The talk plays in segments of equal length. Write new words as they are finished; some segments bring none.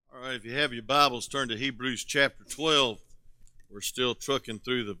All right, if you have your Bibles, turn to Hebrews chapter 12. We're still trucking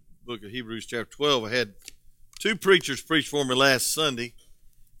through the book of Hebrews chapter 12. I had two preachers preach for me last Sunday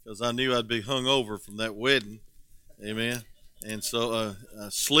because I knew I'd be hung over from that wedding. Amen. And so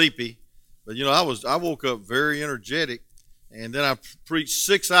sleepy. But I woke up very energetic, and then I preached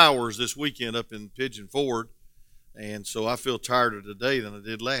 6 hours this weekend up in Pigeon Forge, and so I feel tireder today than I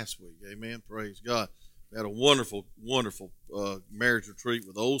did last week. Amen. Praise God. We had a wonderful, wonderful marriage retreat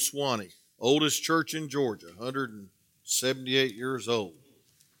with Old Swanee, oldest church in Georgia, 178 years old.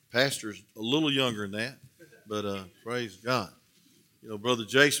 Pastor's a little younger than that, but praise God. You know, Brother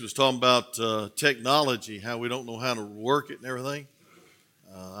Jason was talking about technology, how we don't know how to work it and everything.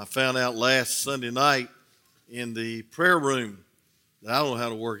 I found out last Sunday night in the prayer room that I don't know how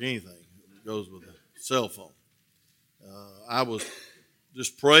to work anything. It goes with a cell phone. I was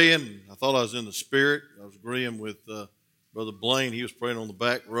just praying. I thought I was in the Spirit. I was agreeing with Brother Blaine. He was praying on the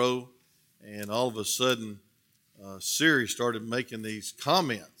back row. And all of a sudden, Siri started making these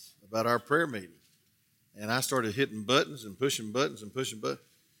comments about our prayer meeting. And I started hitting buttons and pushing buttons and pushing buttons.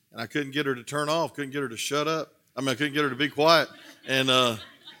 And I couldn't get her to turn off, couldn't get her to shut up. I couldn't get her to be quiet. And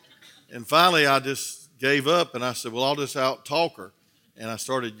finally, I just gave up. And I said, well, I'll just out-talk her. And I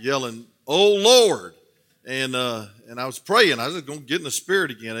started yelling, "Oh, Lord." And I was praying. I was just going to get in the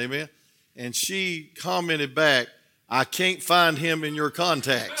Spirit again, amen. And she commented back, "I can't find him in your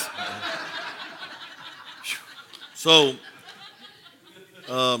contacts." So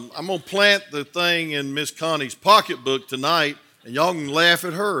I'm going to plant the thing in Miss Connie's pocketbook tonight, and y'all can laugh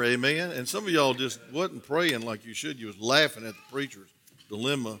at her, amen. And some of y'all just wasn't praying like you should. You was laughing at the preacher's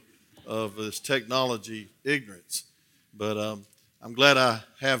dilemma of this technology ignorance. But I'm glad I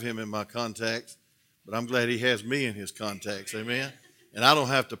have him in my contacts. But I'm glad he has me in his contacts, amen? And I don't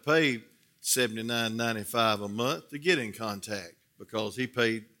have to pay $79.95 a month to get in contact because he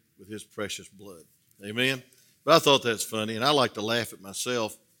paid with his precious blood, amen? But I thought that's funny, and I like to laugh at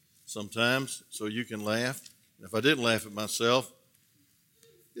myself sometimes so you can laugh. And if I didn't laugh at myself,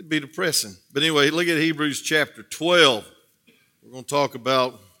 it'd be depressing. But anyway, look at Hebrews chapter 12. We're going to talk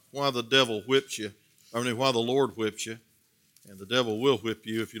about why the devil whips you, why the Lord whips you, and the devil will whip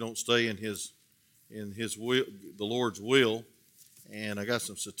you if you don't stay in his will, the Lord's will. And I got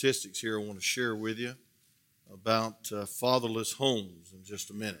some statistics here I want to share with you about fatherless homes in just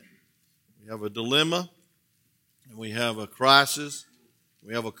a minute. We have a dilemma, and we have a crisis.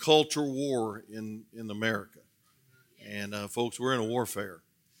 We have a cultural war in America. And folks, we're in a warfare.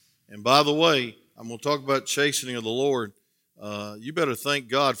 And by the way, I'm going to talk about chastening of the Lord. You better thank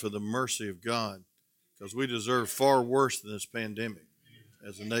God for the mercy of God, because we deserve far worse than this pandemic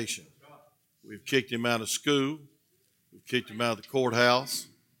as a nation. We've kicked him out of school. We've kicked him out of the courthouse.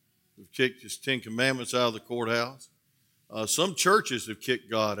 We've kicked his 10 Commandments out of the courthouse. Some churches have kicked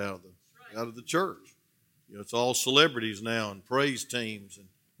God out of the church. You know, it's all celebrities now and praise teams and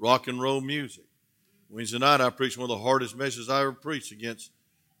rock and roll music. Wednesday night I preached one of the hardest messages I ever preached against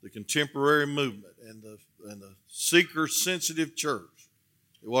the contemporary movement and the seeker-sensitive church.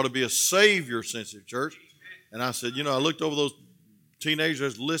 It ought to be a Savior-sensitive church. And I said, I looked over those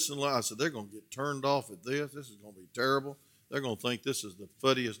teenagers listening. I said, they're going to get turned off at this. This is going to be terrible. They're going to think this is the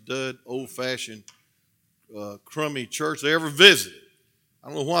fuddiest dud, old-fashioned, crummy church they ever visited. I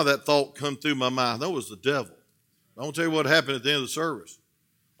don't know why that thought come through my mind. That was the devil. I'm going to tell you what happened at the end of the service.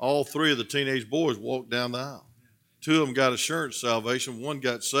 All three of the teenage boys walked down the aisle. Two of them got assurance salvation. One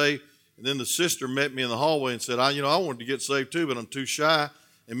got saved. And then the sister met me in the hallway and said, I wanted to get saved too, but I'm too shy.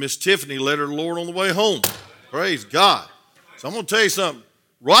 And Miss Tiffany led her to the Lord on the way home. Praise God. So I'm going to tell you something.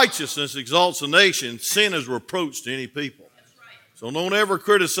 Righteousness exalts a nation. Sin is reproach to any people. So don't ever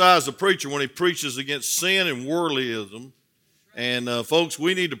criticize the preacher when he preaches against sin and worldlyism. And folks,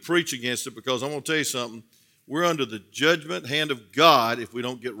 we need to preach against it, because I'm going to tell you something. We're under the judgment hand of God if we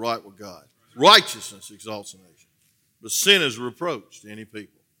don't get right with God. Righteousness exalts a nation. But sin is a reproach to any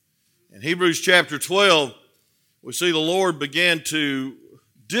people. In Hebrews chapter 12, we see the Lord began to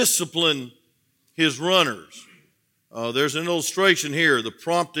discipline his runners. There's an illustration here, the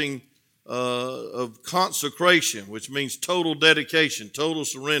prompting of consecration, which means total dedication, total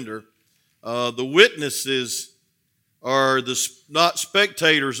surrender. The witnesses are not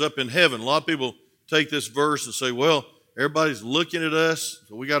spectators up in heaven. A lot of people take this verse and say, well, everybody's looking at us,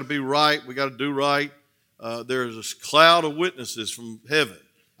 so we got to be right, we got to do right. There's this cloud of witnesses from heaven.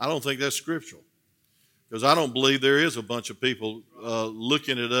 I don't think that's scriptural, because I don't believe there is a bunch of people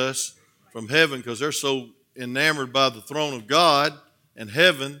looking at us from heaven, because they're so enamored by the throne of God and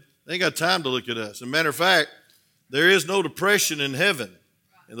heaven, they ain't got time to look at us. As a matter of fact, there is no depression in heaven.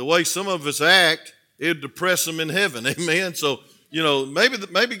 And the way some of us act, it would depress them in heaven. Amen. So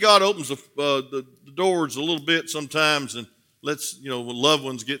maybe God opens the doors a little bit sometimes and lets, when loved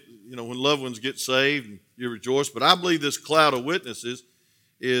ones get saved and you rejoice. But I believe this cloud of witnesses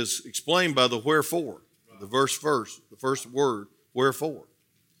is explained by the wherefore, the first word, wherefore.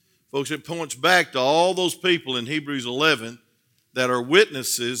 Folks, it points back to all those people in Hebrews 11 that are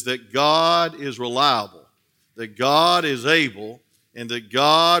witnesses that God is reliable, that God is able, and that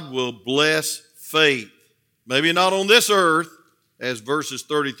God will bless faith. Maybe not on this earth, as verses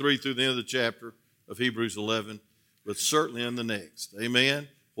 33 through the end of the chapter of Hebrews 11, but certainly in the next. Amen?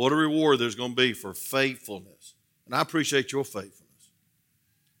 What a reward there's going to be for faithfulness. And I appreciate your faithfulness.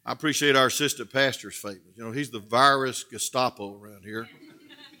 I appreciate our assistant pastor's faithfulness. He's the virus Gestapo around here.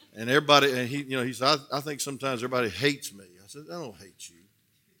 And everybody, and he said, I think sometimes everybody hates me. I said, I don't hate you.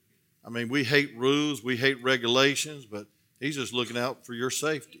 I mean, we hate rules, we hate regulations, but he's just looking out for your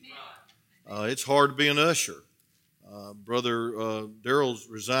safety. It's hard to be an usher. Brother Daryl's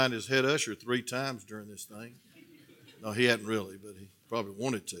resigned as head usher 3 times during this thing. No, he hadn't really, but he probably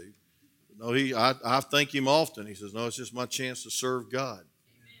wanted to. No, I thank him often. He says, no, it's just my chance to serve God.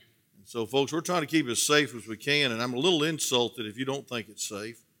 And so, folks, we're trying to keep it as safe as we can, and I'm a little insulted if you don't think it's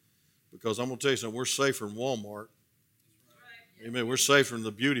safe, because I'm going to tell you something, we're safer than Walmart. Amen. We're safer than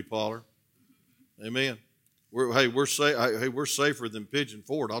the beauty parlor. Amen. We're safer than Pigeon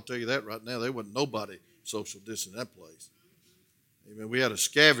Forge. I'll tell you that right now. There wasn't nobody social distance in that place. Amen. We had a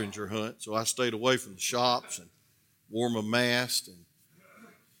scavenger hunt, so I stayed away from the shops and wore my mask, and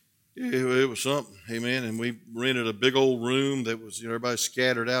it was something. Amen. And we rented a big old room that was, everybody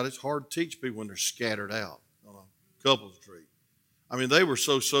scattered out. It's hard to teach people when they're scattered out on a couple's retreat. I mean, they were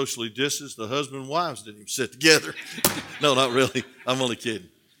so socially distanced, the husband and wives didn't even sit together. No, not really. I'm only kidding.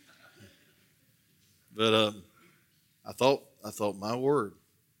 But I thought, my word,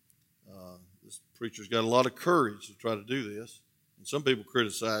 this preacher's got a lot of courage to try to do this. And some people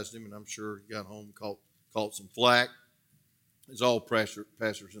criticized him, and I'm sure he got home and caught some flack. It's all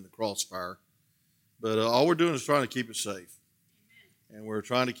pastors in the crossfire. But all we're doing is trying to keep it safe. And we're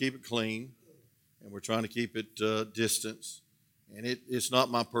trying to keep it clean. And we're trying to keep it distance. And it's not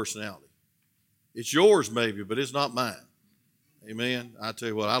my personality. It's yours maybe, but it's not mine. Amen. I tell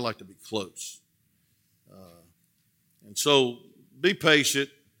you what, I like to be close. And so be patient.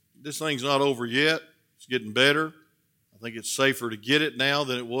 This thing's not over yet. It's getting better. I think it's safer to get it now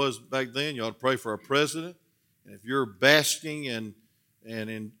than it was back then. You ought to pray for our president. And if you're basking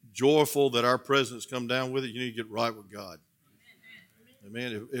and joyful that our president's come down with it, you need to get right with God.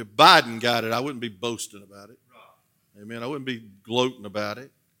 Amen. If Biden got it, I wouldn't be boasting about it. Amen. I wouldn't be gloating about it.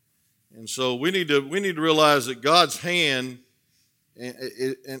 And so we need to realize that God's hand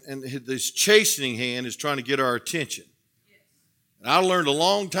and this chastening hand is trying to get our attention. And I learned a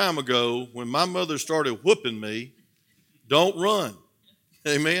long time ago when my mother started whooping me, don't run.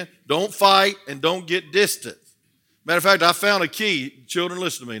 Amen. Don't fight and don't get distant. Matter of fact, I found a key. Children,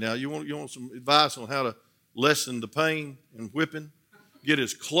 listen to me now. You want some advice on how to lessen the pain and whipping? Get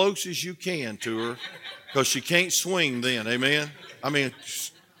as close as you can to her, because she can't swing then. Amen. I mean,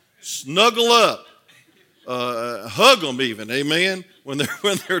 snuggle up, hug them even. Amen. When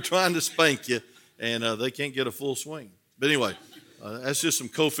they're trying to spank you and they can't get a full swing. But anyway, that's just some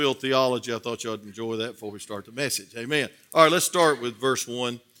Cofield theology. I thought y'all would enjoy that before we start the message. Amen. All right, let's start with verse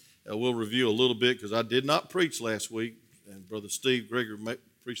 1. We'll review a little bit because I did not preach last week, and Brother Steve Gregory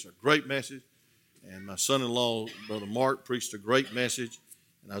preached a great message, and my son-in-law, Brother Mark, preached a great message,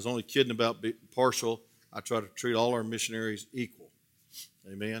 and I was only kidding about being partial. I try to treat all our missionaries equal.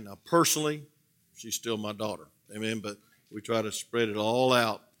 Amen. Now, personally, she's still my daughter. Amen. But we try to spread it all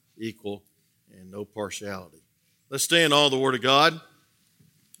out equal and no partiality. Let's stand on the Word of God.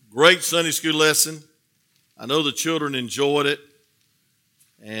 Great Sunday school lesson. I know the children enjoyed it.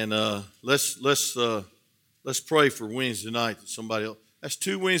 And let's pray for Wednesday night that somebody else. That's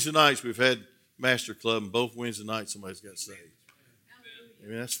 2 Wednesday nights we've had Master Club, and both Wednesday nights somebody's got saved. I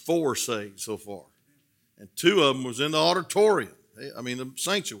mean, that's 4 saved so far. And 2 of them was in the auditorium. I mean, the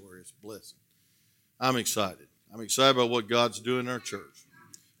sanctuary is a blessing. I'm excited. I'm excited about what God's doing in our church.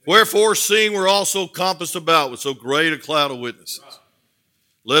 Wherefore, seeing we're also compassed about with so great a cloud of witnesses,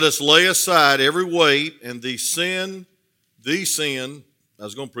 let us lay aside every weight and the sin, I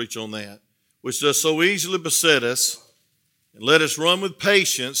was going to preach on that, which does so easily beset us, and let us run with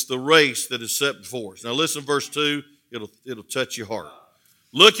patience the race that is set before us. Now listen, verse 2, it'll touch your heart.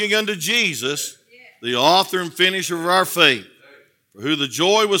 Looking unto Jesus, the author and finisher of our faith, for who the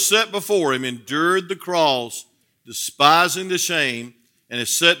joy was set before him endured the cross, despising the shame, and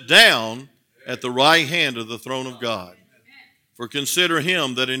is set down at the right hand of the throne of God. For consider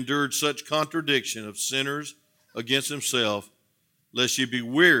him that endured such contradiction of sinners against himself, lest ye be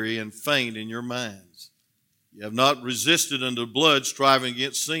weary and faint in your minds. You have not resisted unto blood, striving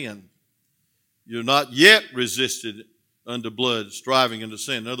against sin. You have not yet resisted unto blood, striving unto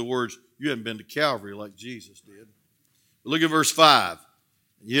sin. In other words, you haven't been to Calvary like Jesus did. But look at verse 5.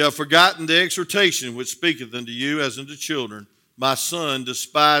 Ye have forgotten the exhortation which speaketh unto you as unto children. My son,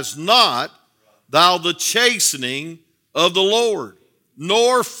 despise not thou the chastening of the Lord,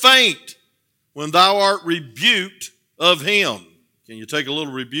 nor faint when thou art rebuked of him. Can you take a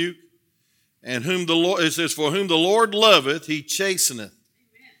little rebuke? And whom the Lord, it says, for whom the Lord loveth, he chasteneth,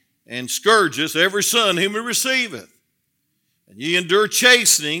 and scourgeth every son whom he receiveth. And ye endure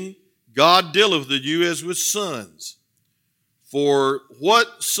chastening, God dealeth with you as with sons. For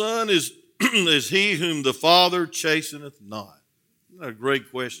what son is he whom the Father chasteneth not? Isn't that a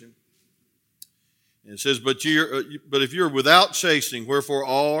great question? And it says, but if you're without chastening, wherefore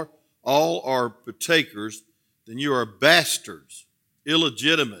all are partakers, then you are bastards,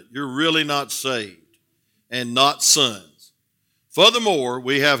 illegitimate. You're really not saved and not sons. Furthermore,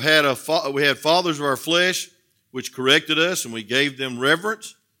 we had fathers of our flesh which corrected us, and we gave them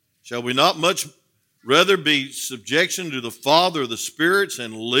reverence. Shall we not much rather be subjection to the Father of the spirits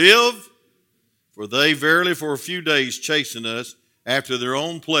and live? For they verily for a few days chasten us after their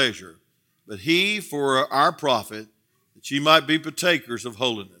own pleasure, but he for our profit, that ye might be partakers of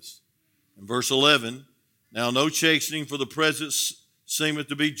holiness. In verse 11, now no chastening for the present seemeth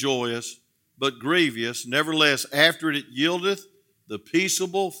to be joyous, but grievous. Nevertheless, after it yieldeth the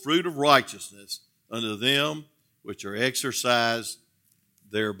peaceable fruit of righteousness unto them which are exercised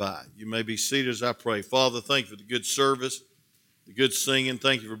thereby. You may be seated as I pray. Father, thank you for the good service, the good singing.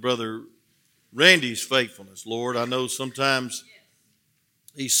 Thank you for Brother Randy's faithfulness, Lord. I know sometimes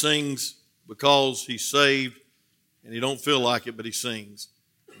he sings because he's saved and he don't feel like it, but he sings.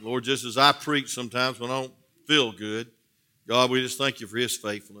 Lord, just as I preach sometimes when I don't feel good, God, we just thank you for his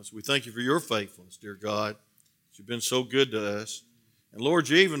faithfulness. We thank you for your faithfulness, dear God. You've been so good to us. And Lord,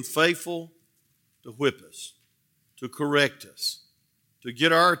 you're even faithful to whip us, to correct us, to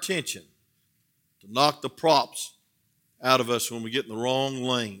get our attention, to knock the props out of us when we get in the wrong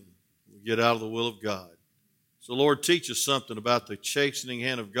lane, when we get out of the will of God. So, Lord, teach us something about the chastening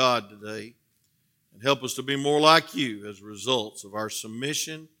hand of God today and help us to be more like you as a result of our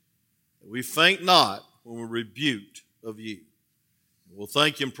submission, that we faint not when we're rebuked of you. And we'll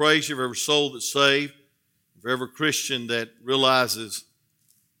thank you and praise you for every soul that's saved, for every Christian that realizes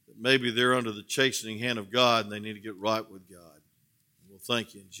that maybe they're under the chastening hand of God and they need to get right with God. And we'll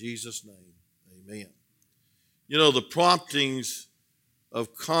thank you in Jesus' name. Amen. You know, the promptings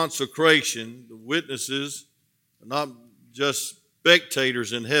of consecration, the witnesses are not just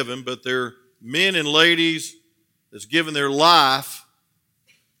spectators in heaven, but they're men and ladies that's given their life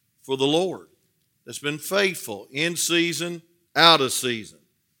for the Lord, that's been faithful in season, out of season.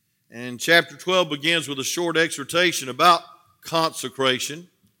 And chapter 12 begins with a short exhortation about consecration,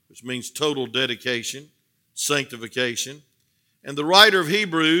 which means total dedication, sanctification. And the writer of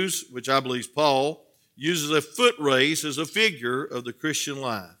Hebrews, which I believe is Paul, uses a foot race as a figure of the Christian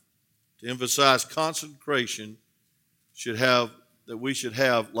life to emphasize consecration that we should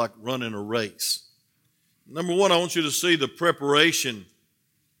have like running a race. Number one, I want you to see the preparation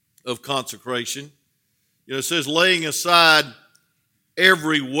of consecration. You know, it says laying aside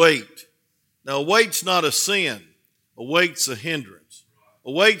every weight. Now, a weight's not a sin. A weight's a hindrance.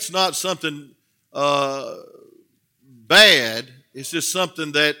 A weight's not something bad. It's just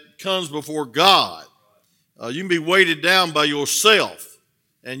something that comes before God. You can be weighted down by yourself,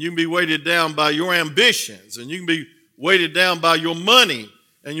 and you can be weighted down by your ambitions, and you can be weighted down by your money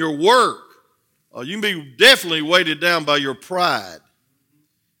and your work. You can be definitely weighted down by your pride.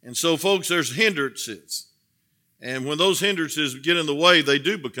 And so, folks, there's hindrances. And when those hindrances get in the way, they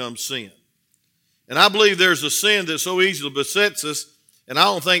do become sin. And I believe there's a sin that so easily besets us, and I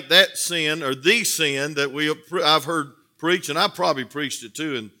don't think that sin or the sin that I've heard preached, and I probably preached it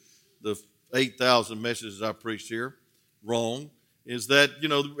too in the 8,000 messages I preached here, wrong, is that, you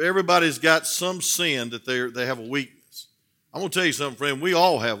know, everybody's got some sin that they have a weakness. I'm going to tell you something, friend. We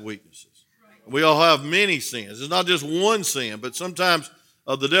all have weaknesses. We all have many sins. It's not just one sin, but sometimes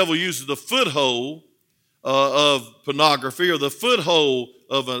the devil uses the foothold of pornography, or the foothold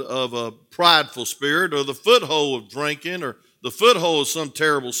of a prideful spirit, or the foothold of drinking, or the foothold of some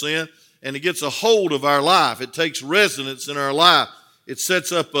terrible sin, and it gets a hold of our life. It takes residence in our life. It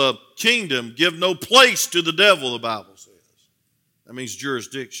sets up a kingdom. Give no place to the devil, the Bible says. That means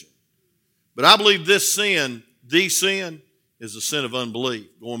jurisdiction. But I believe this sin, the sin, is the sin of unbelief,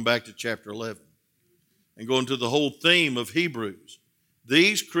 going back to chapter 11 and going to the whole theme of Hebrews.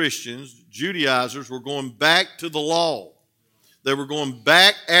 These Christians, Judaizers, were going back to the law. They were going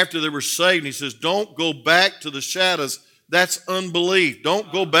back after they were saved. And he says, don't go back to the shadows. That's unbelief.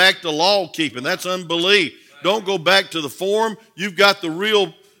 Don't go back to law keeping. That's unbelief. Don't go back to the form. You've got the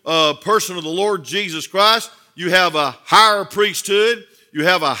real person of the Lord Jesus Christ. You have a higher priesthood. You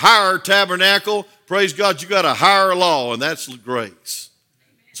have a higher tabernacle. Praise God, you got a higher law, and that's grace.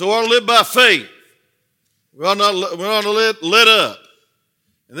 So we ought to live by faith. We ought to let up.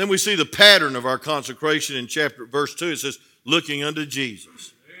 And then we see the pattern of our consecration in verse 2. It says, looking unto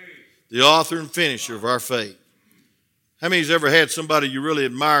Jesus, the author and finisher of our faith. How many has ever had somebody you really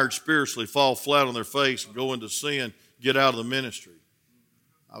admired spiritually fall flat on their face and go into sin, get out of the ministry?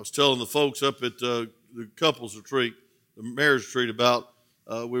 I was telling the folks up at the couples retreat, the marriage retreat, about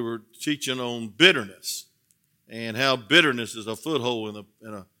we were teaching on bitterness and how bitterness is a foothold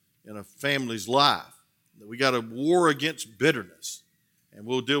in a family's life. We got a war against bitterness, and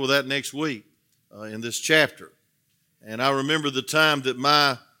we'll deal with that next week in this chapter. And I remember the time that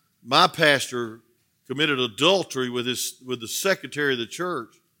my pastor committed adultery with the secretary of the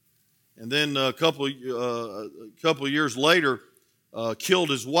church, and then a couple of years later killed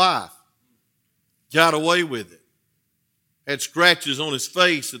his wife. Got away with it. Had scratches on his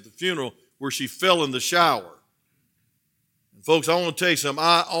face at the funeral where she fell in the shower. And folks, I want to tell you something.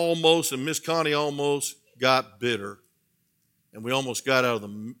 I almost, and Miss Connie almost got bitter, and we almost got out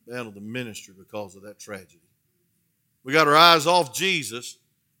of the ministry because of that tragedy. We got our eyes off Jesus.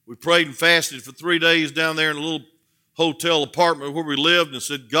 We prayed and fasted for 3 days down there in a little hotel apartment where we lived, and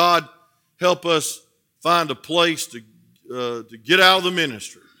said, God, help us find a place to get out of the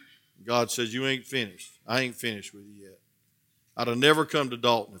ministry. God says, you ain't finished. I ain't finished with you yet. I'd have never come to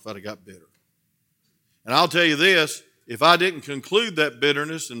Dalton if I'd have got bitter. And I'll tell you this, if I didn't conclude that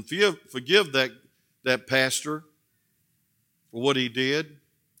bitterness and forgive that pastor for what he did,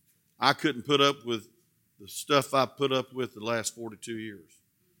 I couldn't put up with the stuff I put up with the last 42 years,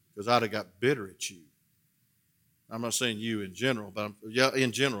 because I'd have got bitter at you. I'm not saying you in general, but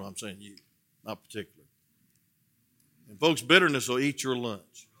in general I'm saying you, not particular. And folks, bitterness will eat your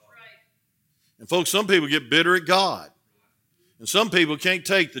lunch. And folks, some people get bitter at God. And some people can't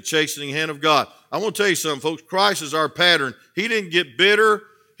take the chastening hand of God. I want to tell you something, folks. Christ is our pattern. He didn't get bitter.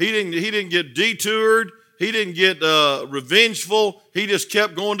 He didn't get detoured. He didn't get revengeful. He just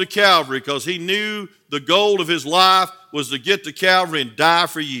kept going to Calvary because he knew the goal of his life was to get to Calvary and die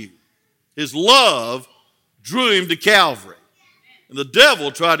for you. His love drew him to Calvary. And the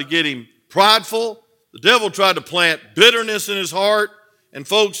devil tried to get him prideful. The devil tried to plant bitterness in his heart. And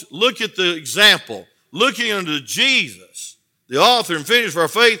folks, look at the example. Looking unto Jesus, the author and finisher of our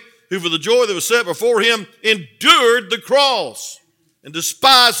faith, who for the joy that was set before him endured the cross, and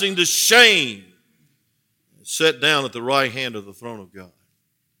despising the shame, and sat down at the right hand of the throne of God.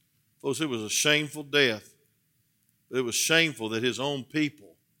 Folks, it was a shameful death. It was shameful that his own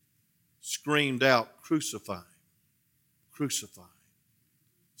people screamed out, crucify him, crucify him.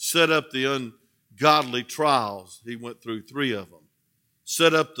 Set up the ungodly trials. He went through 3 of them.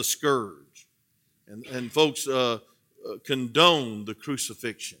 Set up the scourge. And folks, condoned the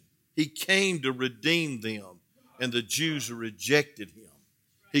crucifixion. He came to redeem them, and the Jews rejected him.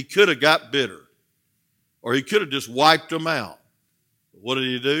 He could have got bitter, or he could have just wiped them out. But what did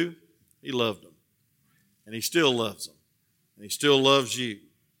he do? He loved them, and he still loves them, and he still loves you.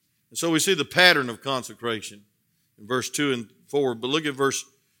 And so we see the pattern of consecration in verse 2 and 4. But look at verse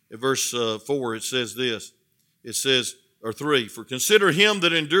 4. It says this. It says, or 3, for consider him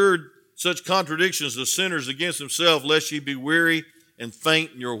that endured such contradictions of sinners against himself, lest ye be weary and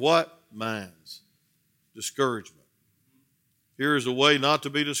faint in your what? Minds. Discouragement. Here is a way not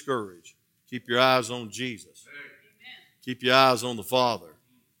to be discouraged. Keep your eyes on Jesus. Keep your eyes on the Father.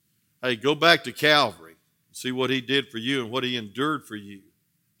 Hey, go back to Calvary and see what he did for you and what he endured for you.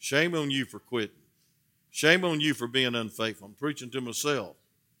 Shame on you for quitting. Shame on you for being unfaithful. I'm preaching to myself.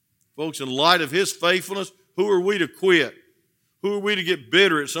 Folks, in light of his faithfulness, who are we to quit? Who are we to get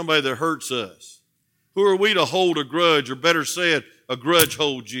bitter at somebody that hurts us? Who are we to hold a grudge, or better said, a grudge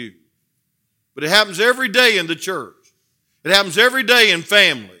holds you? But it happens every day in the church. It happens every day in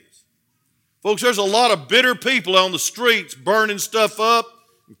families. Folks, there's a lot of bitter people on the streets burning stuff up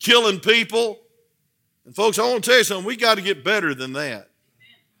and killing people. And folks, I want to tell you something. We got to get better than that.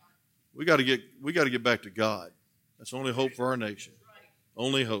 We got to get back to God. That's the only hope for our nation.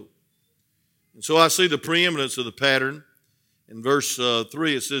 Only hope. And so I see the preeminence of the pattern. In verse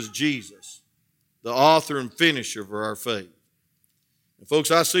 3, it says Jesus, the author and finisher of our faith. And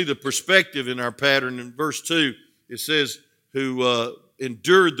folks, I see the perspective in our pattern. In verse 2, it says, who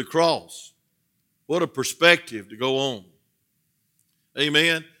endured the cross. What a perspective to go on.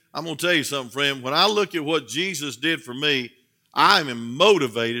 Amen. I'm going to tell you something, friend. When I look at what Jesus did for me, I am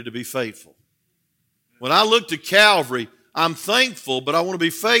motivated to be faithful. When I look to Calvary, I'm thankful, but I want to be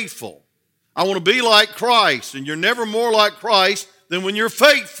faithful. I want to be like Christ, and you're never more like Christ than when you're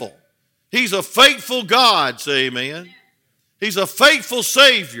faithful. He's a faithful God, say amen. He's a faithful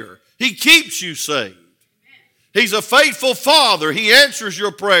Savior. He keeps you saved. He's a faithful Father. He answers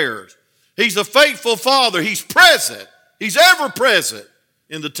your prayers. He's a faithful Father. He's present. He's ever present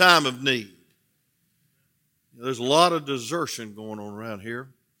in the time of need. There's a lot of desertion going on around here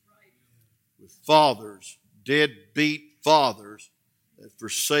with fathers, deadbeat fathers that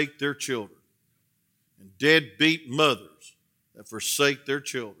forsake their children, and deadbeat mothers that forsake their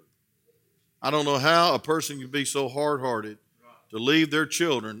children. I don't know how a person can be so hard-hearted to leave their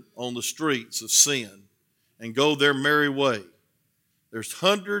children on the streets of sin and go their merry way. There's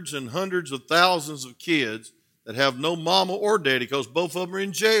hundreds and hundreds of thousands of kids that have no mama or daddy because both of them are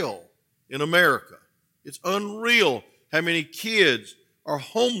in jail in America. It's unreal how many kids are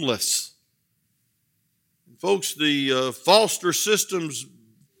homeless. And folks, the foster system's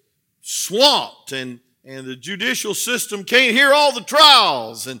swamped, and the judicial system can't hear all the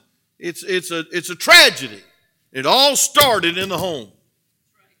trials, and it's a tragedy. It all started in the home.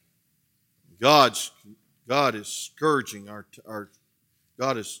 God is scourging our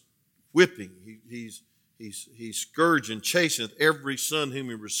God is whipping. He's scourging, chasteneth every son whom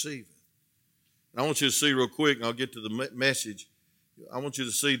he receiveth. And I want you to see real quick, and I'll get to the message. I want you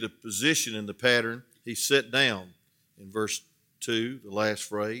to see the position in the pattern. He sat down in verse 2, the last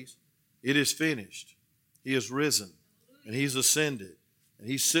phrase. It is finished. He is risen, and he's ascended. And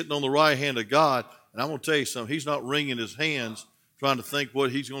he's sitting on the right hand of God. And I'm going to tell you something. He's not wringing his hands trying to think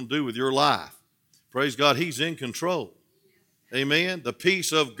what he's going to do with your life. Praise God, he's in control. Amen. The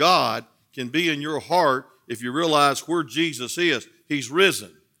peace of God can be in your heart if you realize where Jesus is. He's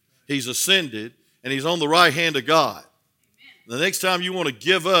risen. He's ascended. And he's on the right hand of God. The next time you want to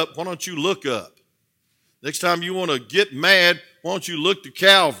give up, why don't you look up? Next time you want to get mad, why don't you look to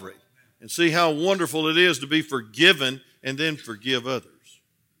Calvary and see how wonderful it is to be forgiven and then forgive others.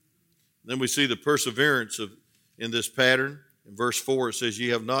 Then we see the perseverance in this pattern. In verse 4 it says, "Ye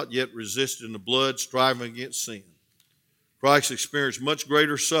have not yet resisted in the blood, striving against sin." Christ experienced much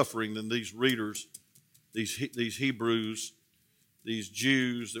greater suffering than these readers, these Hebrews, these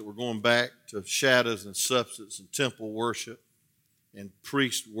Jews that were going back to shadows and substance and temple worship and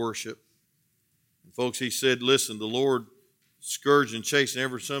priest worship. And folks, he said, listen, the Lord scourged and chastened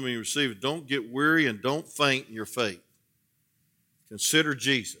every son he received. Don't get weary and don't faint in your faith. Consider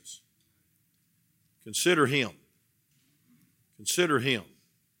Jesus. Consider him. Consider him.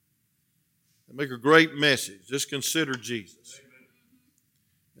 And make a great message. Just consider Jesus.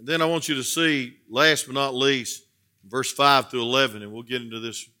 And then I want you to see, last but not least, verse 5 through 11, and we'll get into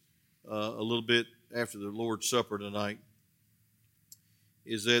this a little bit after the Lord's Supper tonight,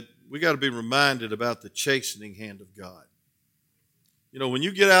 is that we got to be reminded about the chastening hand of God. You know, when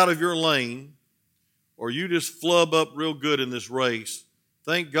you get out of your lane or you just flub up real good in this race,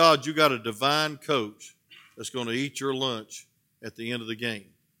 thank God you got a divine coach that's going to eat your lunch at the end of the game.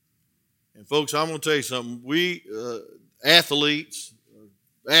 And folks, I'm going to tell you something. We athletes,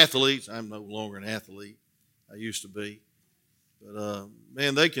 I'm no longer an athlete. I used to be. But,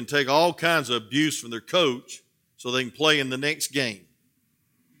 man, they can take all kinds of abuse from their coach so they can play in the next game.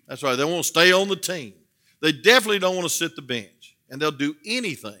 That's right. They want to stay on the team. They definitely don't want to sit the bench. And they'll do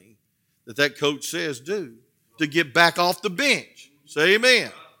anything that coach says do to get back off the bench. Say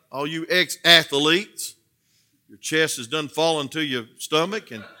amen. All you ex-athletes, your chest has done fallen to your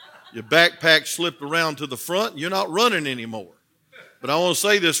stomach and your backpack slipped around to the front and you're not running anymore. But I want to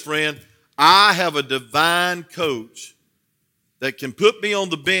say this, friend. I have a divine coach that can put me on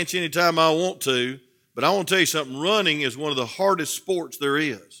the bench anytime I want to, but I want to tell you something. Running is one of the hardest sports there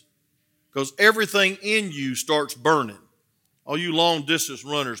is because everything in you starts burning. All you long-distance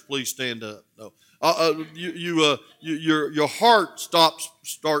runners, please stand up. No, your heart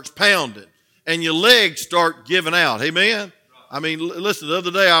starts pounding, and your legs start giving out. Amen? I mean, listen, the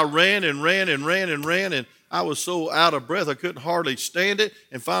other day I ran, and I was so out of breath I couldn't hardly stand it,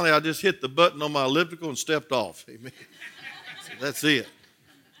 and finally I just hit the button on my elliptical and stepped off. Amen? So that's it.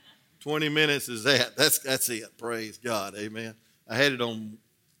 20 minutes is that. That's it. Praise God. Amen. I had it on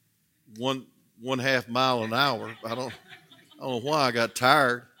one half mile an hour. I don't know why I got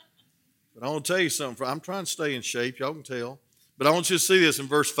tired. But I want to tell you something. I'm trying to stay in shape. Y'all can tell. But I want you to see this in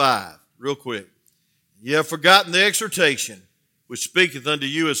verse 5 real quick. Ye have forgotten the exhortation which speaketh unto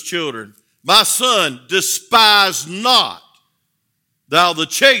you as children. My son, despise not thou the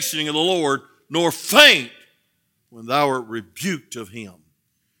chastening of the Lord, nor faint when thou art rebuked of him.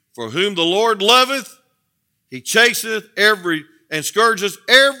 For whom the Lord loveth, He chaseth and scourgeth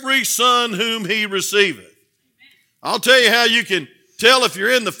every son whom he receiveth. I'll tell you how you can tell if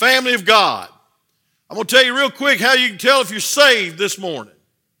you're in the family of God. I'm going to tell you real quick how you can tell if you're saved this morning.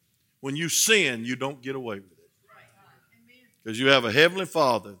 When you sin, you don't get away with it. Because you have a heavenly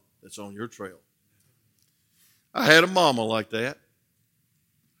Father that's on your trail. I had a mama like that.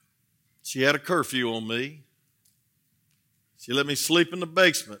 She had a curfew on me. She let me sleep in the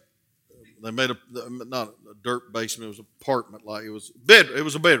basement. They made not a dirt basement, it was an apartment, like it was a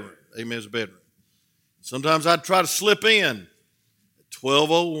bedroom. Amen, it was a bedroom. Sometimes I'd try to slip in at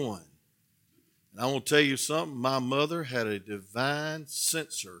 12:01. And I want to tell you something, my mother had a divine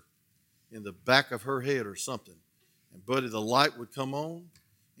sensor in the back of her head or something. And buddy, the light would come on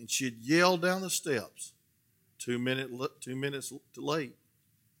and she'd yell down the steps, 2 minutes too late.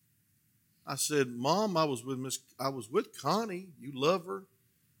 I said, Mom, I was with Connie. You love her.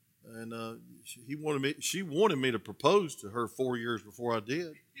 And she wanted me to propose to her 4 years before I did.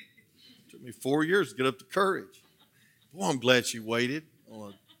 It took me 4 years to get up the courage. Boy, I'm glad she waited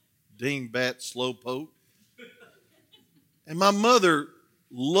on a dingbat slowpoke. And my mother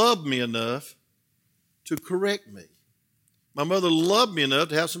loved me enough to correct me. My mother loved me enough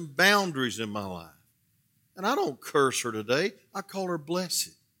to have some boundaries in my life. And I don't curse her today. I call her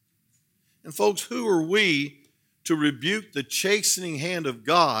blessed. And folks, who are we to rebuke the chastening hand of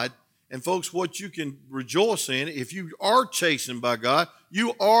God? And folks, what you can rejoice in, if you are chastened by God,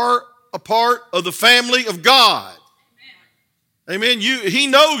 you are a part of the family of God. Amen. He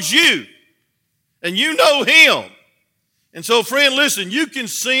knows you. And you know him. And so, friend, listen, you can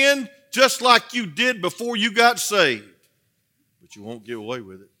sin just like you did before you got saved. But you won't get away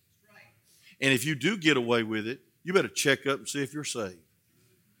with it. And if you do get away with it, you better check up and see if you're saved.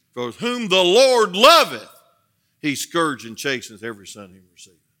 For whom the Lord loveth, he scourges and chastens every son he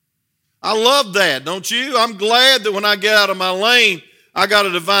receiveth. I love that, don't you? I'm glad that when I get out of my lane, I got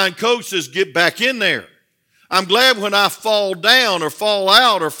a divine coach that says, get back in there. I'm glad when I fall down or fall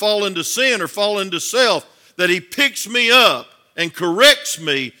out or fall into sin or fall into self, that he picks me up and corrects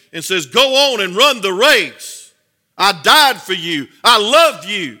me and says, go on and run the race. I died for you. I loved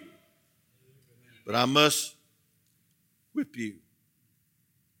you. But I must whip you.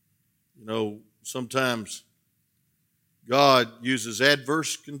 You know, sometimes God uses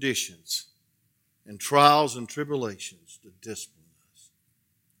adverse conditions and trials and tribulations to discipline us.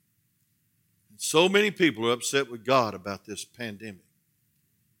 And so many people are upset with God about this pandemic.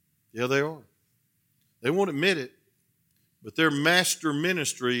 Yeah, they are. They won't admit it, but their master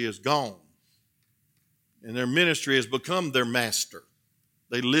ministry is gone. And their ministry has become their master.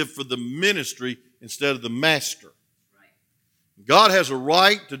 They live for the ministry instead of the master. God has a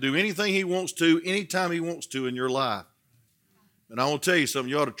right to do anything he wants to, anytime he wants to in your life. And I want to tell you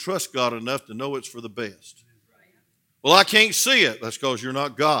something, you ought to trust God enough to know it's for the best. Well, I can't see it. That's because you're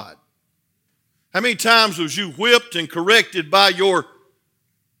not God. How many times was you whipped and corrected by your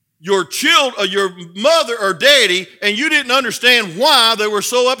mother or daddy, and you didn't understand why they were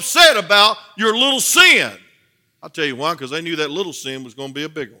so upset about your little sin? I'll tell you why, because they knew that little sin was going to be a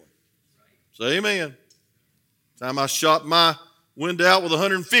big one. Say amen. Time I shot my window out with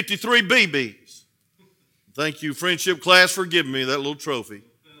 153 BBs. Thank you, friendship class, for giving me that little trophy.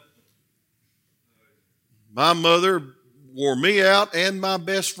 My mother wore me out and my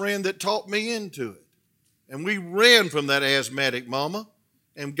best friend that taught me into it. And we ran from that asthmatic mama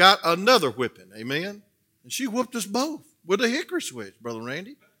and got another whipping. Amen. And she whooped us both with a hickory switch, Brother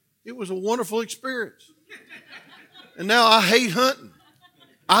Randy. It was a wonderful experience. And now I hate hunting.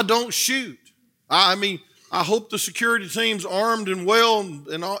 I don't shoot. I hope the security team's armed and well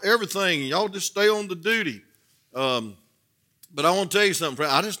and everything. Y'all just stay on the duty. But I want to tell you something,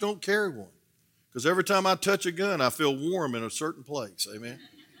 friend. I just don't carry one. Because every time I touch a gun, I feel warm in a certain place. Amen.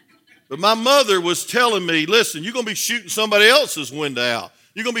 But my mother was telling me, listen, you're going to be shooting somebody else's window out.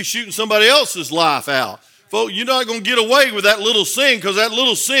 You're going to be shooting somebody else's life out. Folks, you're not going to get away with that little sin, because that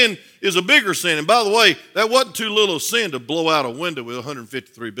little sin is a bigger sin. And by the way, that wasn't too little a sin to blow out a window with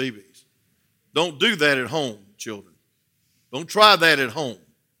 153 BBs. Don't do that at home, children. Don't try that at home.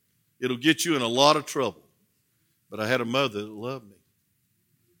 It'll get you in a lot of trouble. But I had a mother that loved me.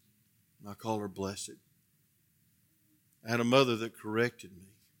 And I call her blessed. I had a mother that corrected me.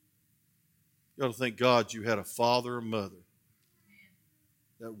 You ought to thank God you had a father or mother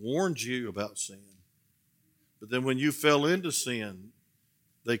that warned you about sin. But then when you fell into sin,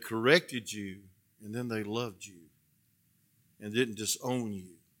 they corrected you, and then they loved you and didn't disown you.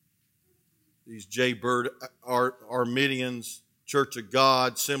 These Jay Bird Arminians, Church of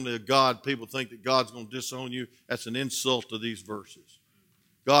God, Assembly of God, people think that God's going to disown you. That's an insult to these verses.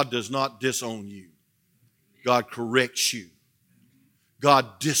 God does not disown you. God corrects you.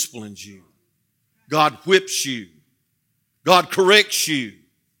 God disciplines you. God whips you. God corrects you.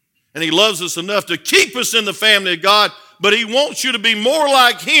 And He loves us enough to keep us in the family of God, but He wants you to be more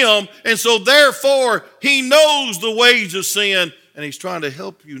like Him, and so therefore He knows the ways of sin, and He's trying to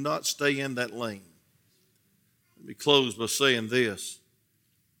help you not stay in that lane. Let me close by saying this.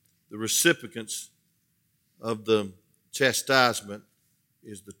 The recipients of the chastisement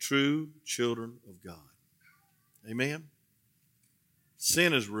is the true children of God. Amen?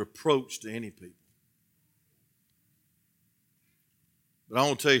 Sin is a reproach to any people. But I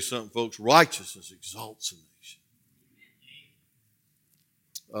want to tell you something, folks. Righteousness exalts a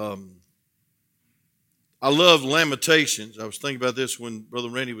nation. I love Lamentations. I was thinking about this when Brother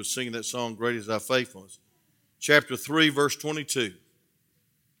Randy was singing that song, Great is Thy Faithfulness. Chapter 3, verse 22.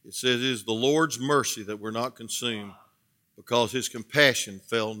 It says, it is the Lord's mercy that we're not consumed, because His compassion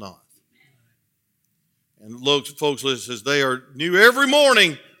fell not. And look, folks, it says, they are new every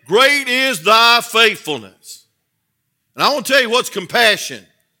morning. Great is Thy faithfulness. And I want to tell you what's compassion.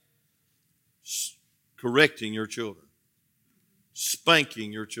 Correcting your children.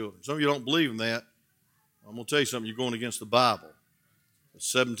 Spanking your children. Some of you don't believe in that. I'm going to tell you something. You're going against the Bible.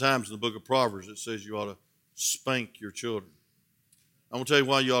 7 times in the book of Proverbs it says you ought to spank your children. I'm going to tell you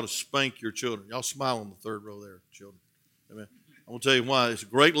why you ought to spank your children. Y'all smile on the third row there, children. Amen. I'm going to tell you why. It's a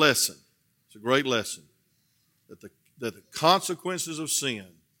great lesson. It's a great lesson that the consequences of sin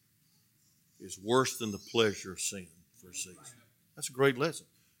is worse than the pleasure of sin for a season. That's a great lesson.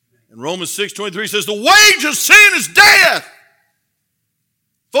 And Romans 6:23 says the wage of sin is death.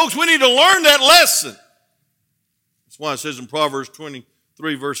 Folks, we need to learn that lesson. That's why it says in Proverbs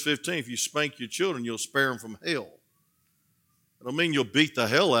 23, verse 15, if you spank your children, you'll spare them from hell. It don't mean you'll beat the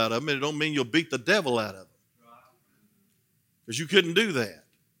hell out of them. It don't mean you'll beat the devil out of them. Because you couldn't do that.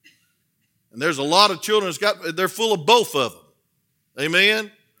 And there's a lot of children they're full of both of them.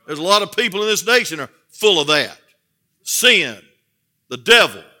 Amen? There's a lot of people in this nation are full of that. Sin, the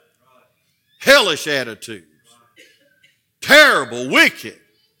devil, hellish attitudes, terrible, wicked.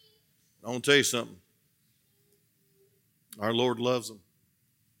 I want to tell you something. Our Lord loves them.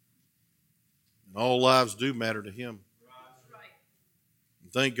 And all lives do matter to Him.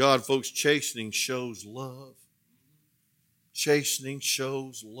 And thank God, folks, chastening shows love. Chastening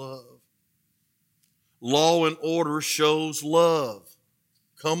shows love. Law and order shows love.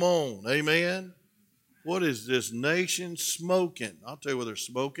 Come on, amen? What is this nation smoking? I'll tell you what they're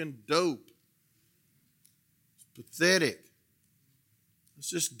smoking. Dope. It's pathetic. Let's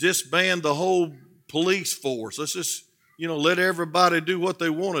just disband the whole police force. Let's just, let everybody do what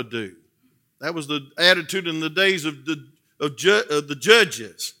they want to do. That was the attitude in the days of the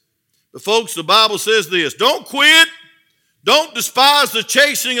judges. But folks, the Bible says this: don't quit. Don't despise the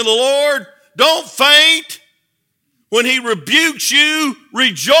chastening of the Lord. Don't faint. When He rebukes you,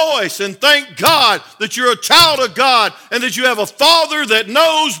 rejoice and thank God that you're a child of God and that you have a Father that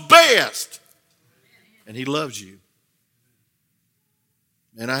knows best. And He loves you.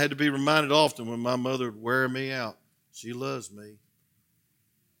 And I had to be reminded often when my mother would wear me out. She loves me.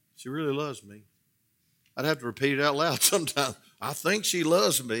 She really loves me. I'd have to repeat it out loud sometimes. I think she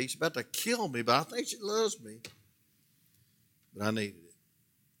loves me. She's about to kill me, but I think she loves me. But I needed it.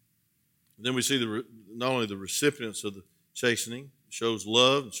 And then we see not only the recipients of the chastening, it shows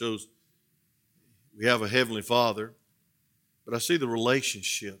love, it shows we have a Heavenly Father, but I see the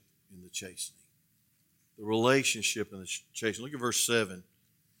relationship in the chastening. The relationship in the chastening. Look at verse 7.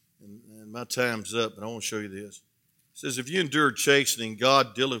 And my time's up, but I want to show you this. It says, if you endure chastening,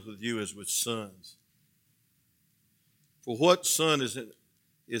 God dealeth with you as with sons. For what son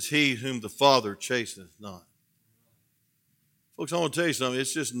is he whom the Father chasteneth not? Folks, I want to tell you something.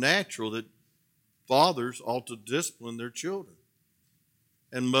 It's just natural that fathers ought to discipline their children.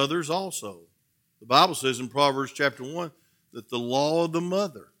 And mothers also. The Bible says in Proverbs chapter 1 that the law of the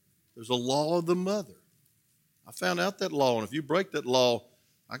mother, there's a law of the mother. I found out that law, and if you break that law,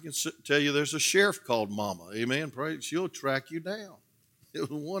 I can tell you there's a sheriff called Mama. Amen. Praise. She'll track you down. It was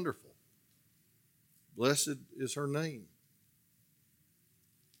wonderful. Blessed is her name.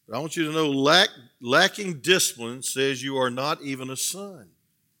 But I want you to know lacking discipline says you are not even a son.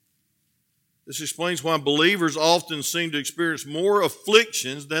 This explains why believers often seem to experience more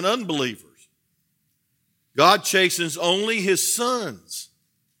afflictions than unbelievers. God chastens only His sons.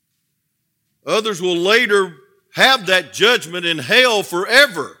 Others will later have that judgment in hell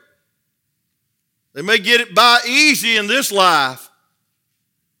forever. They may get it by easy in this life.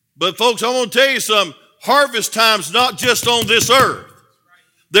 But folks, I want to tell you something. Harvest time's not just on this earth.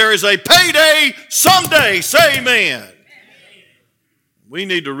 There is a payday someday. Say amen. We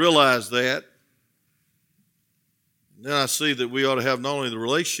need to realize that. And then I see that we ought to have not only the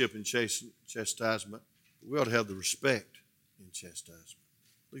relationship in chastisement, but we ought to have the respect in chastisement.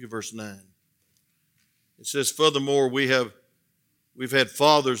 Look at verse 9. It says, furthermore, we've had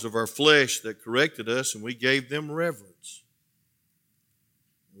fathers of our flesh that corrected us, and we gave them reverence.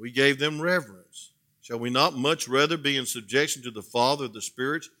 We gave them reverence. Shall we not much rather be in subjection to the Father of the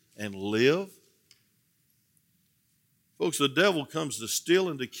spirits and live? Folks, the devil comes to steal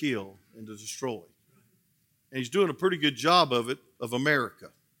and to kill and to destroy. And he's doing a pretty good job of it, of America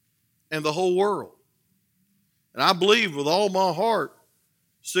and the whole world. And I believe with all my heart,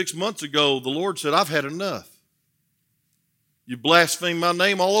 6 months ago, the Lord said, I've had enough. You blaspheme my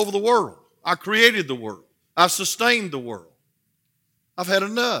name all over the world. I created the world. I sustained the world. I've had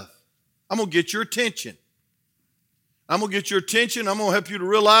enough. I'm going to get your attention. I'm going to get your attention. I'm going to help you to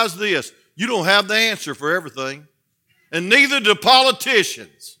realize this. You don't have the answer for everything. And neither do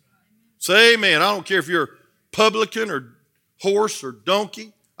politicians. Say amen. I don't care if you're publican or horse or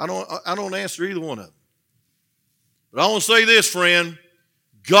donkey. I don't answer either one of them. But I want to say this, friend.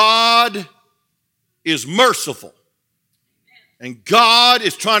 God is merciful. And God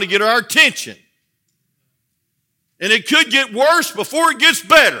is trying to get our attention. And it could get worse before it gets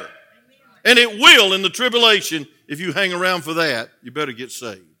better. And it will in the tribulation. If you hang around for that, you better get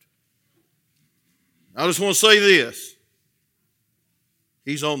saved. I just want to say this.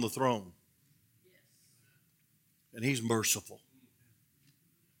 He's on the throne. And He's merciful.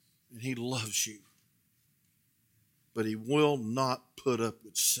 And He loves you. But He will not put up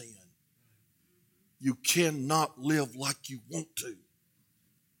with sin. You cannot live like you want to.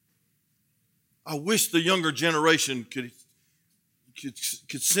 I wish the younger generation could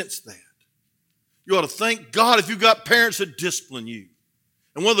sense that. You ought to thank God if you got parents that discipline you.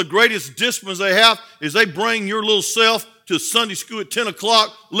 And one of the greatest disciplines they have is they bring your little self to Sunday school at 10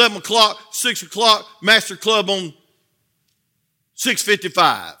 o'clock, 11 o'clock, 6 o'clock, Master Club on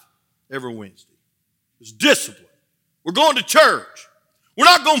 6:55 every Wednesday. It's discipline. We're going to church. We're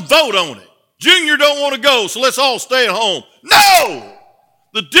not going to vote on it. Junior don't want to go, so let's all stay at home. No!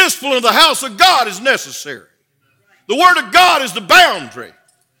 The discipline of the house of God is necessary. The Word of God is the boundary.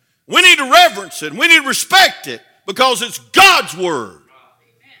 We need to reverence it. We need to respect it because it's God's Word.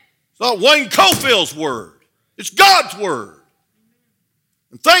 It's not Wayne Cofield's Word. It's God's Word.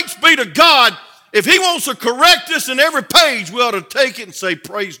 And thanks be to God, if He wants to correct us in every page, we ought to take it and say,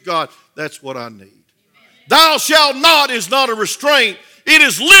 praise God, that's what I need. Thou shalt not is not a restraint. It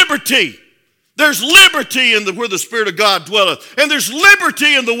is liberty. There's liberty in where the Spirit of God dwelleth. And there's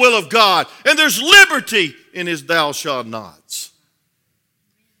liberty in the will of God. And there's liberty in His thou shalt nots.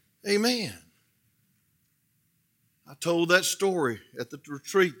 Amen. I told that story at the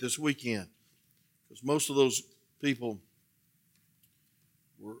retreat this weekend. Because most of those people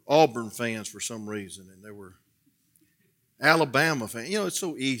were Auburn fans for some reason. And they were Alabama fans. You know, it's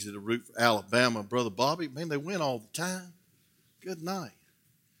so easy to root for Alabama, Brother Bobby. Man, they win all the time. Good night.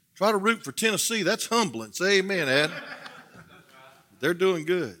 Try to root for Tennessee. That's humbling. Say amen, Adam. They're doing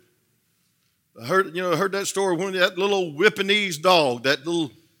good. I heard that story when that little old Whippinese dog, that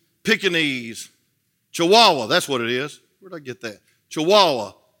little Pekingese, Chihuahua, that's what it is. Where'd I get that?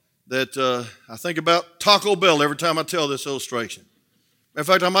 Chihuahua, that I think about Taco Bell every time I tell this illustration. In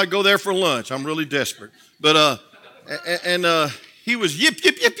fact, I might go there for lunch. I'm really desperate. But, he was yip,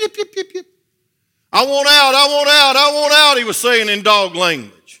 yip, yip, yip, yip, yip, yip. I want out, I want out, I want out, he was saying in dog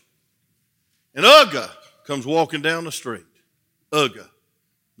language. And Uga comes walking down the street. Uga.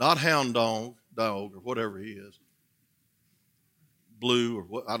 Not hound dog or whatever he is. Blue or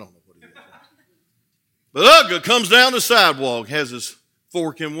what, I don't know what he is. But Uga comes down the sidewalk, has his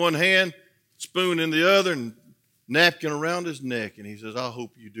fork in one hand, spoon in the other, and napkin around his neck. And he says, I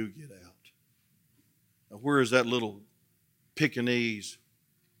hope you do get out. Now, where is that little Pekingese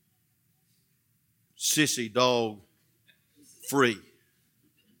sissy dog free?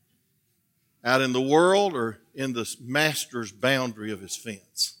 Out in the world or in the master's boundary of his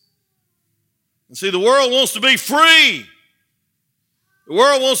fence? And see, the world wants to be free. The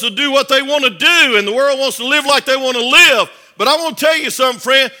world wants to do what they want to do, and the world wants to live like they want to live. But I want to tell you something,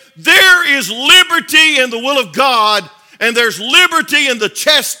 friend. There is liberty in the will of God, and there's liberty in the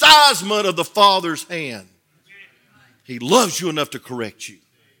chastisement of the Father's hand. He loves you enough to correct you.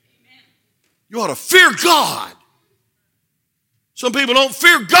 You ought to fear God. Some people don't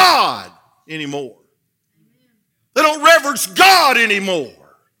fear God anymore. They don't reverence God anymore.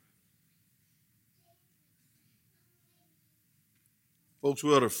 Folks,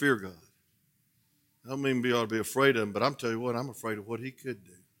 we ought to fear God. I don't mean we ought to be afraid of Him, but I'm telling you what, I'm afraid of what He could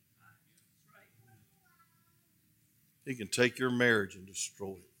do. He can take your marriage and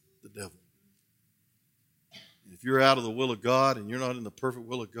destroy it, the devil. If you're out of the will of God and you're not in the perfect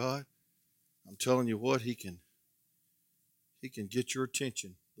will of God, I'm telling you what, He can get your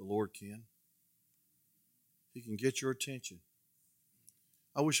attention. The Lord can. He can get your attention.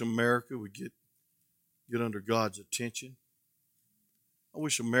 I wish America would get under God's attention. I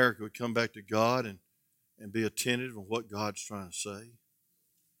wish America would come back to God and be attentive on what God's trying to say.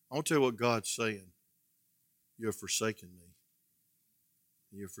 I want to tell you what God's saying. You have forsaken me.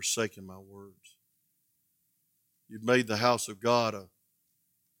 You have forsaken my words. You've made the house of God a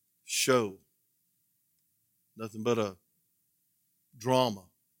show. Nothing but a drama.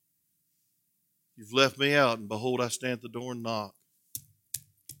 You've left me out, and behold, I stand at the door and knock.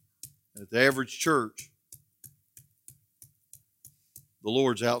 At the average church, the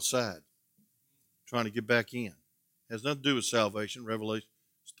Lord's outside, trying to get back in. It has nothing to do with salvation. Revelation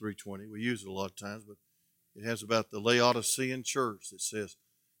 3:20. We use it a lot of times, but it has about the Laodicean church that says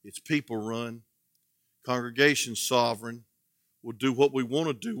it's people run, congregation sovereign. We'll do what we want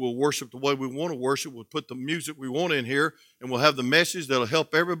to do. We'll worship the way we want to worship. We'll put the music we want in here, and we'll have the message that'll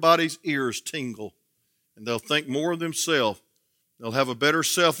help everybody's ears tingle. And they'll think more of themselves. They'll have a better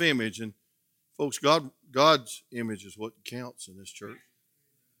self-image. And folks, God's image is what counts in this church.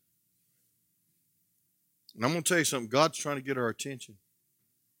 And I'm going to tell you something. God's trying to get our attention.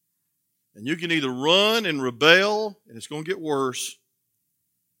 And you can either run and rebel, and it's going to get worse,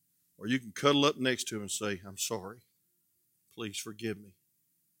 or you can cuddle up next to him and say, I'm sorry. Please forgive me.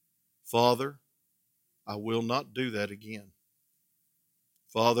 Father, I will not do that again.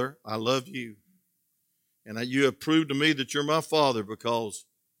 Father, I love you. And you have proved to me that you're my Father because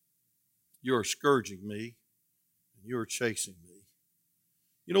you're scourging me and you're chasing me.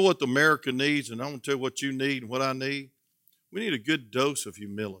 You know what America needs, and I'm going to tell you what you need and what I need? We need a good dose of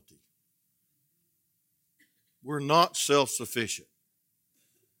humility. We're not self-sufficient.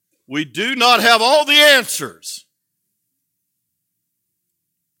 We do not have all the answers.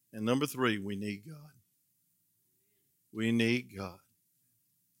 And number 3, we need God. We need God.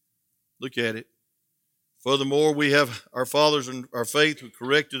 Look at it. Furthermore, we have our fathers in our faith who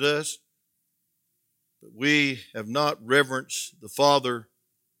corrected us, but we have not reverenced the Father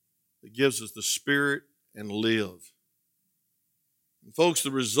that gives us the Spirit and live. And folks,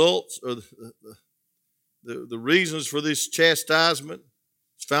 the results or the reasons for this chastisement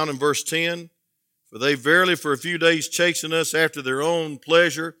is found in verse 10. For they verily for a few days chasten us after their own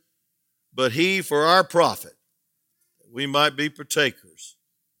pleasure, but he for our profit, that we might be partakers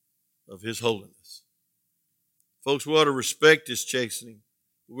of his holiness. Folks, we ought to respect his chastening.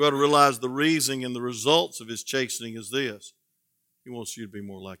 We ought to realize the reasoning and the results of his chastening is this. He wants you to be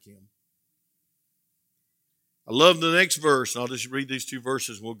more like him. I love the next verse, and I'll just read these 2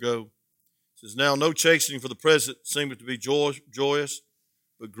 verses and we'll go. It says, now no chastening for the present seemeth to be joyous,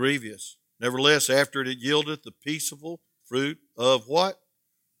 but grievous. Nevertheless, after it yieldeth the peaceable fruit of what?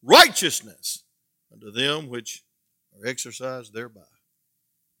 Righteousness unto them which are exercised thereby.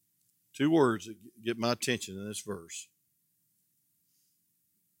 2 words that get my attention in this verse.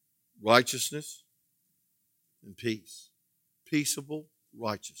 Righteousness and peace. Peaceable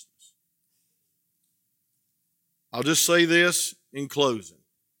righteousness. I'll just say this in closing.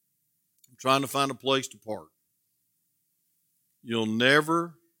 I'm trying to find a place to park. You'll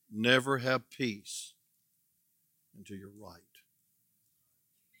never have peace until you're right.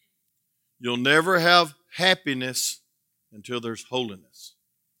 You'll never have happiness until there's holiness.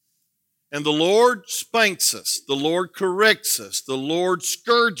 And the Lord spanks us. The Lord corrects us. The Lord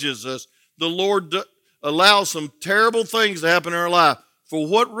scourges us. The Lord allows some terrible things to happen in our life. For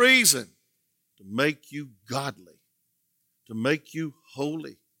what reason? To make you godly. To make you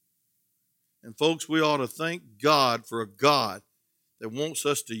holy. And folks, we ought to thank God for a God that wants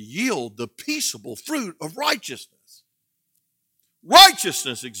us to yield the peaceable fruit of righteousness.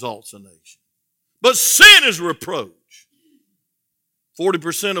 Righteousness exalts a nation, but sin is reproach.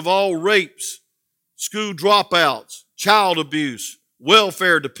 40% of all rapes, school dropouts, child abuse,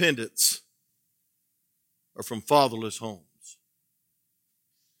 welfare dependents are from fatherless homes.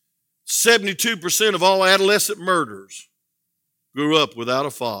 72% of all adolescent murders grew up without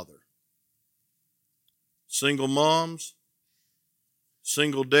a father. Single moms,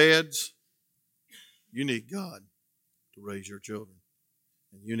 single dads, you need God to raise your children.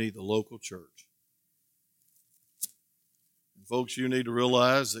 And you need the local church. And folks, you need to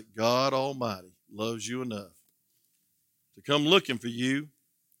realize that God Almighty loves you enough to come looking for you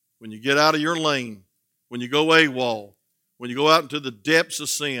when you get out of your lane, when you go AWOL, when you go out into the depths of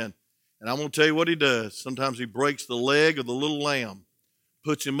sin. And I'm going to tell you what he does. Sometimes he breaks the leg of the little lamb,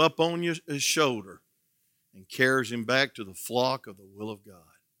 puts him up on his shoulder, and carries him back to the flock of the will of God.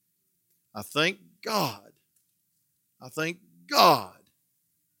 I thank God I thank God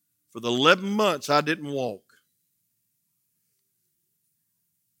for the 11 months I didn't walk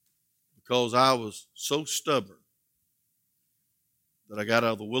because I was so stubborn that I got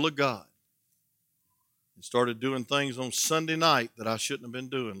out of the will of God and started doing things on Sunday night that I shouldn't have been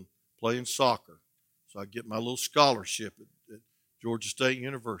doing, playing soccer. So I get my little scholarship at Georgia State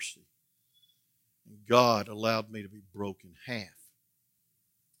University. And God allowed me to be broken half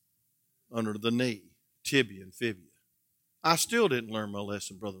under the knee, tibia and fibia. I still didn't learn my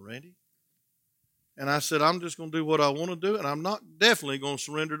lesson, Brother Randy. And I said, I'm just going to do what I want to do, and I'm not definitely going to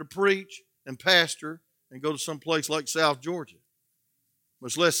surrender to preach and pastor and go to some place like South Georgia,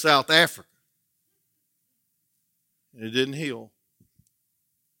 much less South Africa. And it didn't heal.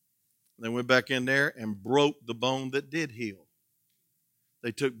 They went back in there and broke the bone that did heal.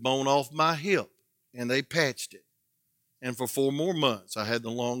 They took bone off my hip and they patched it. And for 4 more months, I had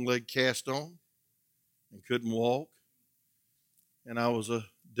the long leg cast on and couldn't walk. And I was a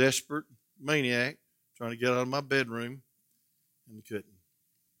desperate maniac trying to get out of my bedroom and couldn't.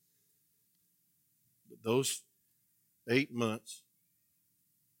 But those 8 months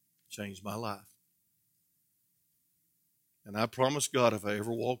changed my life. And I promised God if I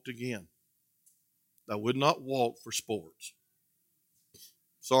ever walked again, I would not walk for sports.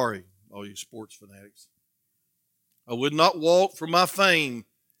 Sorry, all you sports fanatics. I would not walk for my fame.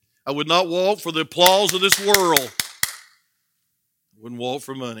 I would not walk for the applause of this world. I wouldn't walk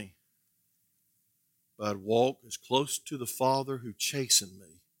for money. But I'd walk as close to the Father who chastened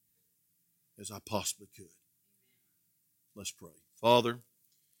me as I possibly could. Let's pray. Father,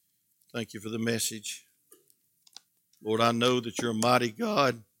 thank you for the message. Lord, I know that you're a mighty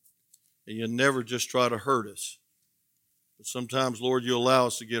God, and you never just try to hurt us. But sometimes, Lord, you allow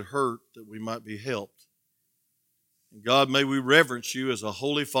us to get hurt that we might be helped. And God, may we reverence you as a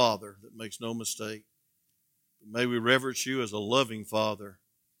holy Father that makes no mistake. May we reverence you as a loving Father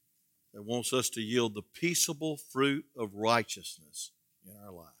that wants us to yield the peaceable fruit of righteousness in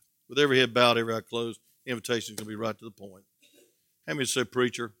our life. With every head bowed, every eye closed, invitation is going to be right to the point. How many say,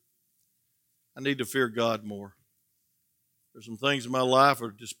 preacher, I need to fear God more. There's some things in my life that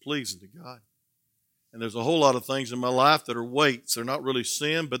are displeasing to God. And there's a whole lot of things in my life that are weights. They're not really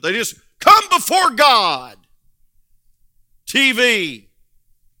sin, but they just come before God. TV,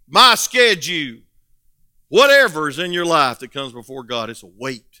 my schedule, whatever is in your life that comes before God, it's a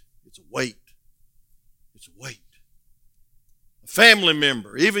weight. It's a weight. It's a weight. A family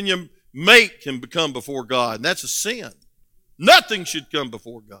member, even your mate can become before God, and that's a sin. Nothing should come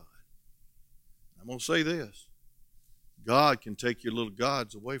before God. I'm going to say this. God can take your little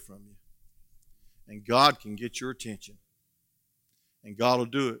gods away from you. And God can get your attention. And God will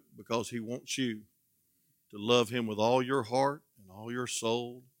do it because he wants you to love him with all your heart and all your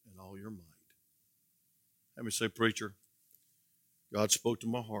soul and all your might. Let me say, preacher, God spoke to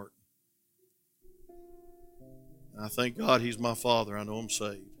my heart. And I thank God he's my Father. I know I'm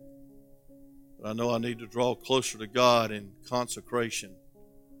saved. But I know I need to draw closer to God in consecration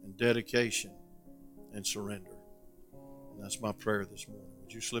and dedication and surrender. And that's my prayer this morning.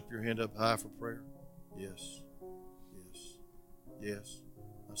 Would you slip your hand up high for prayer? Yes. Yes. Yes.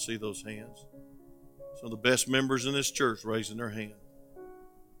 I see those hands. Some of the best members in this church raising their hand.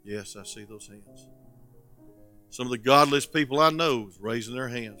 Yes, I see those hands. Some of the godless people I know is raising their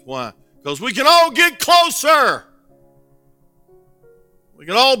hands. Why? Because we can all get closer. We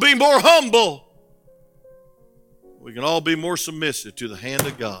can all be more humble. We can all be more submissive to the hand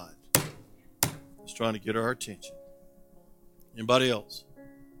of God that's trying to get our attention. Anybody else?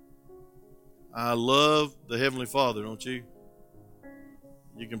 I love the Heavenly Father, don't you?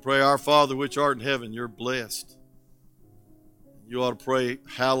 You can pray, Our Father which art in heaven. You're blessed. You ought to pray,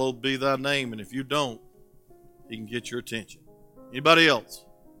 hallowed be thy name. And if you don't, he can get your attention. Anybody else?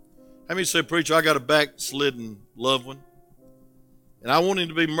 How many say, preacher, I got a backslidden loved one, and I want him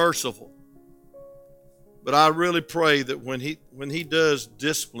to be merciful. But I really pray that when he does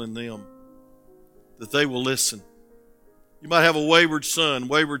discipline them, that they will listen. You might have a wayward son,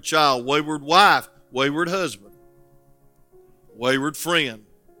 wayward child, wayward wife, wayward husband, wayward friend.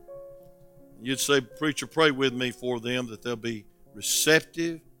 You'd say, preacher, pray with me for them that they'll be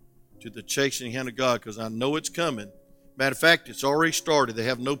receptive to the chastening hand of God, because I know it's coming. Matter of fact, it's already started. They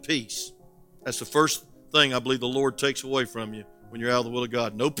have no peace. That's the first thing I believe the Lord takes away from you when you're out of the will of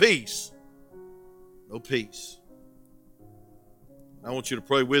God. No peace. No peace. I want you to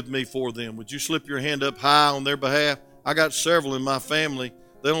pray with me for them. Would you slip your hand up high on their behalf? I got several in my family.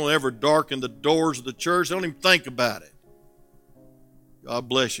 They don't ever darken the doors of the church. They don't even think about it. God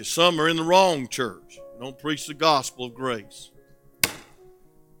bless you. Some are in the wrong church. They don't preach the gospel of grace.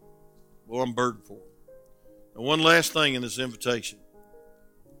 Boy, I'm burdened for them. And one last thing in this invitation.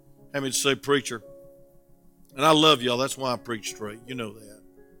 Have me to say, preacher, and I love y'all. That's why I preach straight. You know that.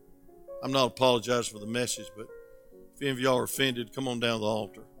 I'm not apologizing for the message, but if any of y'all are offended, come on down to the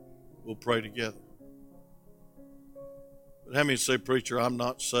altar. We'll pray together. But have me to say, preacher, I'm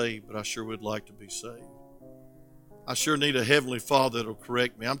not saved, but I sure would like to be saved. I sure need a heavenly Father that'll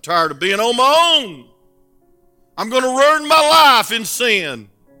correct me. I'm tired of being on my own. I'm going to ruin my life in sin.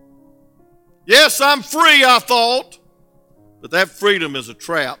 Yes, I'm free, I thought, but that freedom is a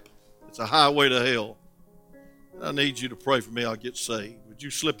trap. It's a highway to hell. I need you to pray for me. I'll get saved. Would you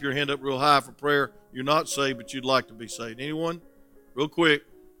slip your hand up real high for prayer? You're not saved, but you'd like to be saved. Anyone? Real quick.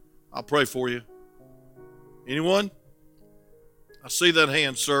 I'll pray for you. Anyone? I see that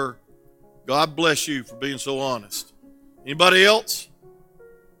hand, sir. God bless you for being so honest. Anybody else?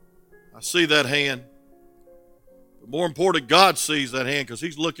 I see that hand. But more important, God sees that hand because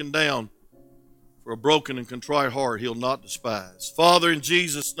He's looking down for a broken and contrite heart He'll not despise. Father, in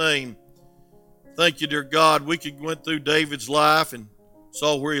Jesus' name, thank you, dear God. We went through David's life and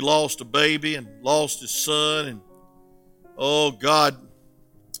saw where he lost a baby and lost his son and, oh, God,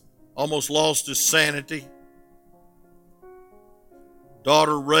 almost lost his sanity.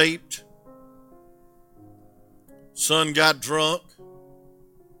 Daughter raped. Son got drunk.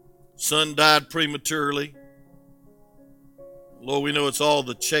 Son died prematurely. Lord, we know it's all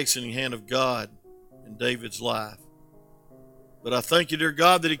the chastening hand of God in David's life. But I thank you, dear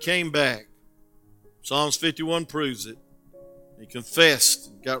God, that he came back. Psalms 51 proves it. He confessed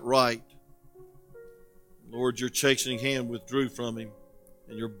and got right. Lord, your chastening hand withdrew from him,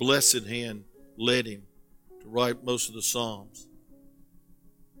 and your blessed hand led him to write most of the Psalms.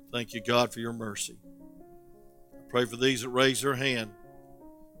 Thank you, God, for your mercy. I pray for these that raise their hand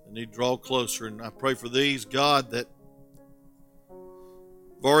and need to draw closer. And I pray for these, God, that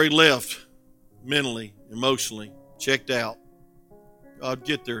have already left mentally, emotionally, checked out. God,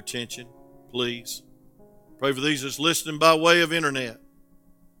 get their attention, please. Pray for these that's listening by way of internet.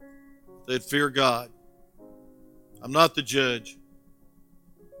 They'd fear God. I'm not the judge.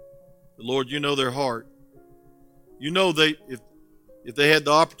 But Lord, you know their heart. You know if they had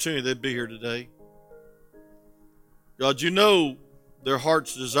the opportunity, they'd be here today. God, you know their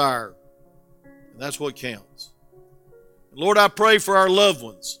heart's desire. And that's what counts. And Lord, I pray for our loved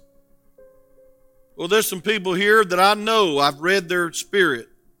ones. Well, there's some people here that I know, I've read their spirit.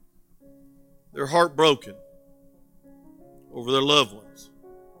 They're heartbroken over their loved ones.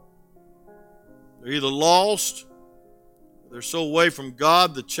 They're either lost, or they're so away from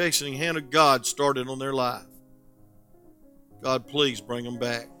God, the chastening hand of God started on their life. God, please bring them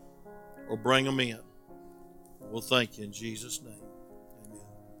back or bring them in. We'll thank you in Jesus' name.